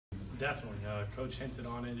Definitely. Coach hinted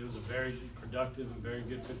on it. It was a very productive and very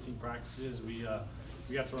good 15 practices. We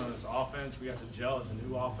got to learn this offense. We got to gel as a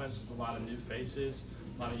new offense. There's a lot of new faces,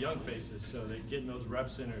 a lot of young faces. So getting those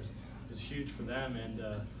reps in is huge for them. And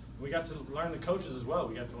we got to learn the coaches as well.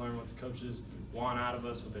 We got to learn what the coaches want out of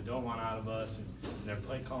us, what they don't want out of us, and their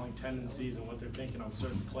play calling tendencies and what they're thinking on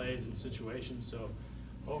certain plays and situations. So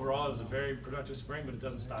overall, it was a very productive spring, but it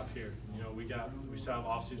doesn't stop here. You know, we still have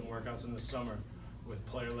off-season workouts in the summer with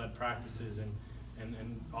player-led practices and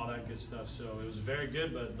all that good stuff. So it was very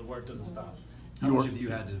good, but the work doesn't stop. How much have you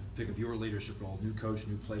had to pick up your leadership role? New coach,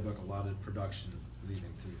 new playbook, a lot of production leading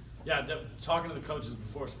to. Yeah, talking to the coaches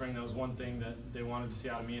before spring, that was one thing that they wanted to see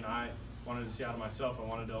out of me, and I wanted to see out of myself. I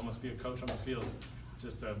wanted to almost be a coach on the field,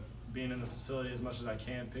 just being in the facility as much as I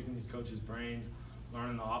can, picking these coaches' brains,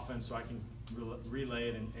 learning the offense so I can relay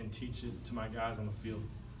it and teach it to my guys on the field.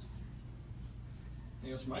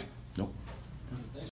 Anything else, Mike? Nope. Thanks.